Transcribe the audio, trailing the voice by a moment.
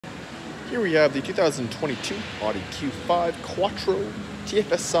Here we have the 2022 Audi Q5 Quattro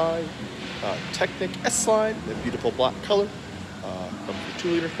TFSI Technik S-Line in a beautiful black color. Comes with a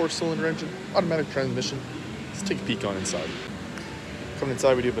 2-liter 4-cylinder engine, automatic transmission. Let's take a peek on inside. Coming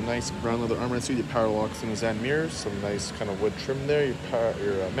inside, we do have a nice brown leather armrest with your power locks and mirrors, some nice kind of wood trim there,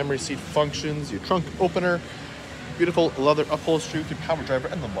 your memory seat functions, your trunk opener, beautiful leather upholstery with your power driver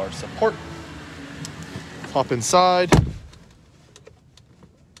and lumbar support. Hop inside.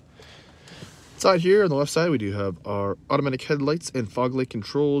 Inside here on the left side, we do have our automatic headlights and fog light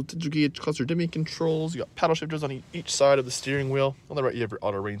controls, digital gauge cluster dimming controls. You got paddle shifters on each side of the steering wheel. On the right, you have your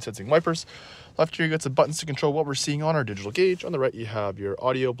auto rain sensing wipers. Left here, you got some buttons to control what we're seeing on our digital gauge. On the right, you have your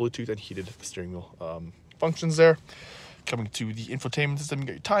audio, Bluetooth, and heated steering wheel functions there. Coming to the infotainment system, you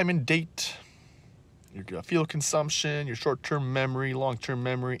got your time and date, your fuel consumption, your short-term memory, long-term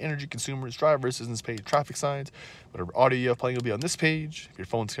memory, energy consumers, driver assistance page, traffic signs, whatever audio you have playing will be on this page. If your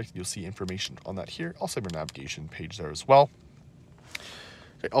phone's connected, you'll see information on that here. Also have your navigation page there as well.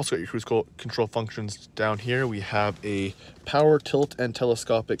 Okay, also got your cruise control functions down here. We have a power tilt and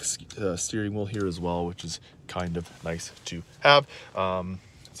telescopic steering wheel here as well, which is kind of nice to have.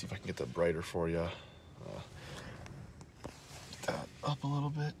 Let's see if I can get that brighter for you. Get that up a little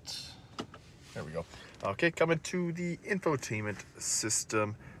bit. There we go. Okay, coming to the infotainment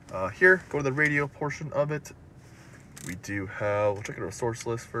system. Here, go to the radio portion of it. We do have, we'll check out our source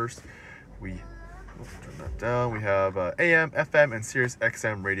list first. Turn that down. We have AM, FM, and Sirius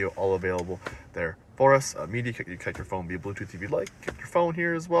XM radio all available there for us. Media, you connect your phone via Bluetooth if you'd like. Connect your phone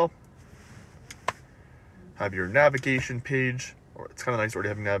here as well. Have your navigation page. Or it's kind of nice already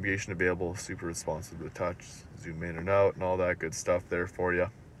having navigation available. Super responsive to the touch. Zoom in and out and all that good stuff there for you.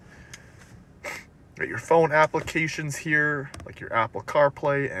 Got your phone applications here, like your Apple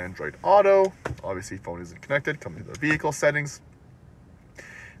CarPlay, Android Auto. Obviously, phone isn't connected. Come to the vehicle settings.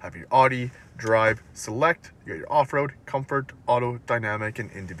 Have your Audi Drive Select. You got your off-road, comfort, auto, dynamic,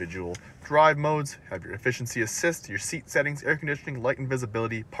 and individual drive modes. Have your efficiency assist, your seat settings, air conditioning, light and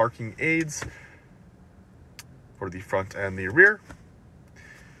visibility, parking aids for the front and the rear.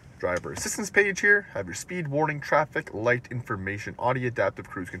 Driver assistance page here. Have your speed warning, traffic light information, Audi adaptive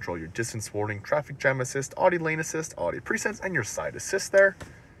cruise control, your distance warning, traffic jam assist, Audi lane assist, Audi presense, and your side assist there.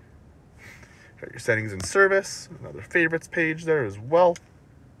 Got your settings and service, another favorites page there as well.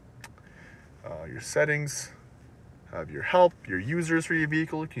 Your settings, have your help, your users for your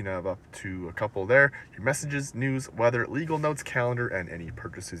vehicle. You can have up to a couple there. Your messages, news, weather, legal notes, calendar, and any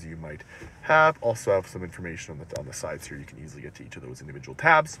purchases you might have. Also have some information on the sides here. You can easily get to each of those individual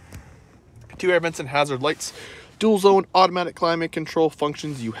tabs. 2 air vents and hazard lights. Dual zone automatic climate control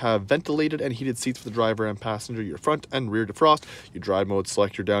functions. You have ventilated and heated seats for the driver and passenger. Your front and rear defrost. Your drive mode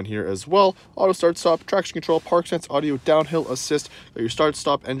selector down here as well. Auto start stop, traction control, park sense, audio downhill assist. Got your start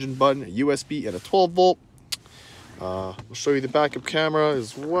stop engine button, USB, and a 12 volt. We'll show you the backup camera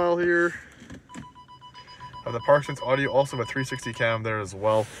as well here. Have the park sense audio, also have a 360 cam there as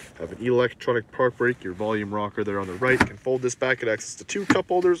well. Have an electronic park brake, your volume rocker there on the right. You can fold this back, get access to 2 cup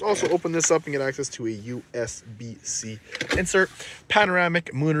holders. Also open this up and get access to a USB-C insert. Panoramic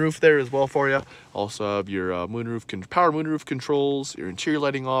moonroof there as well for you. Also have your power moonroof controls, your interior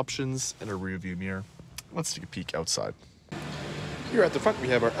lighting options, and a rear view mirror. Let's take a peek outside. Here at the front, we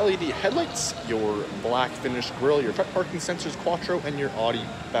have our LED headlights, your black finished grille, your front parking sensors, Quattro, and your Audi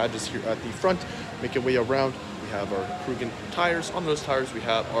badges here at the front. Make your way around. We have our Krugen tires. On those tires, we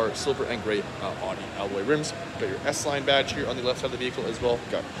have our silver and gray Audi alloy rims. Got your S-Line badge here on the left side of the vehicle as well.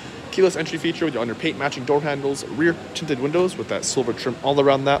 Got keyless entry feature with your underpaint matching door handles, rear tinted windows with that silver trim all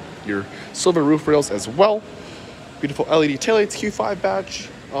around that. Your silver roof rails as well. Beautiful LED taillights, Q5 badge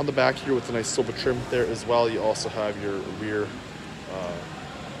on the back here with a nice silver trim there as well. You also have your rear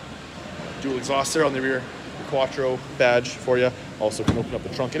dual exhaust there on the rear, your Quattro badge for you. Also can open up the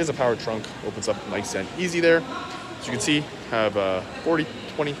trunk. It is a powered trunk, opens up nice and easy there. As you can see, have 40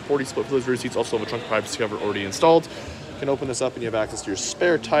 split for those rear seats. Also have a trunk privacy cover already installed. You can open this up and you have access to your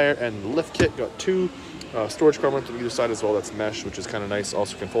spare tire and lift kit. Got 2 storage compartments on either side as well. That's mesh, which is kind of nice.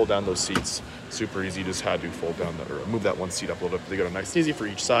 Also can fold down those seats. Super easy. Just had to fold down or move that one seat up a little bit. They got a nice and easy for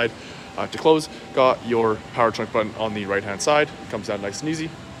each side. To close, got your power trunk button on the right hand side. Comes down nice and easy.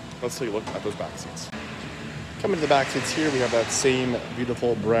 Let's take a look at those back seats. Coming to the back seats here, we have that same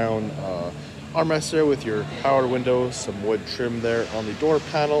beautiful brown armrest there with your power windows, some wood trim there on the door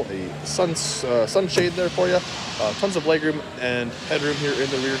panel, a sunshade there for you, tons of legroom and headroom here in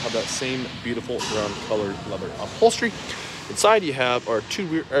the rear. Have that same beautiful brown colored leather upholstery. Inside you have our 2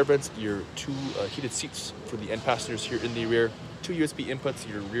 rear air vents, your 2 heated seats for the end passengers here in the rear. 2 USB inputs,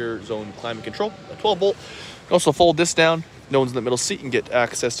 your rear zone climate control, a 12 volt. You can also fold this down. No one's in the middle seat. You can get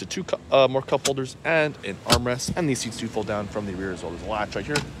access to 2 more cup holders and an armrest. And these seats do fold down from the rear as well. There's a latch right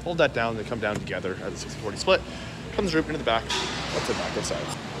here. Hold that down. They come down together as a 60/40 split. Comes rope into the back. Let's head back inside.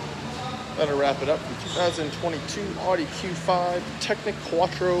 That'll wrap it up from 2022 Audi Q5 Technik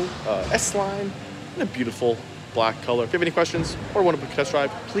Quattro S-Line in a beautiful black color. If you have any questions or want to book a test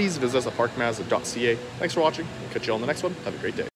drive, please visit us at parkmazda.ca. Thanks for watching. We'll catch you on the next one. Have a great day.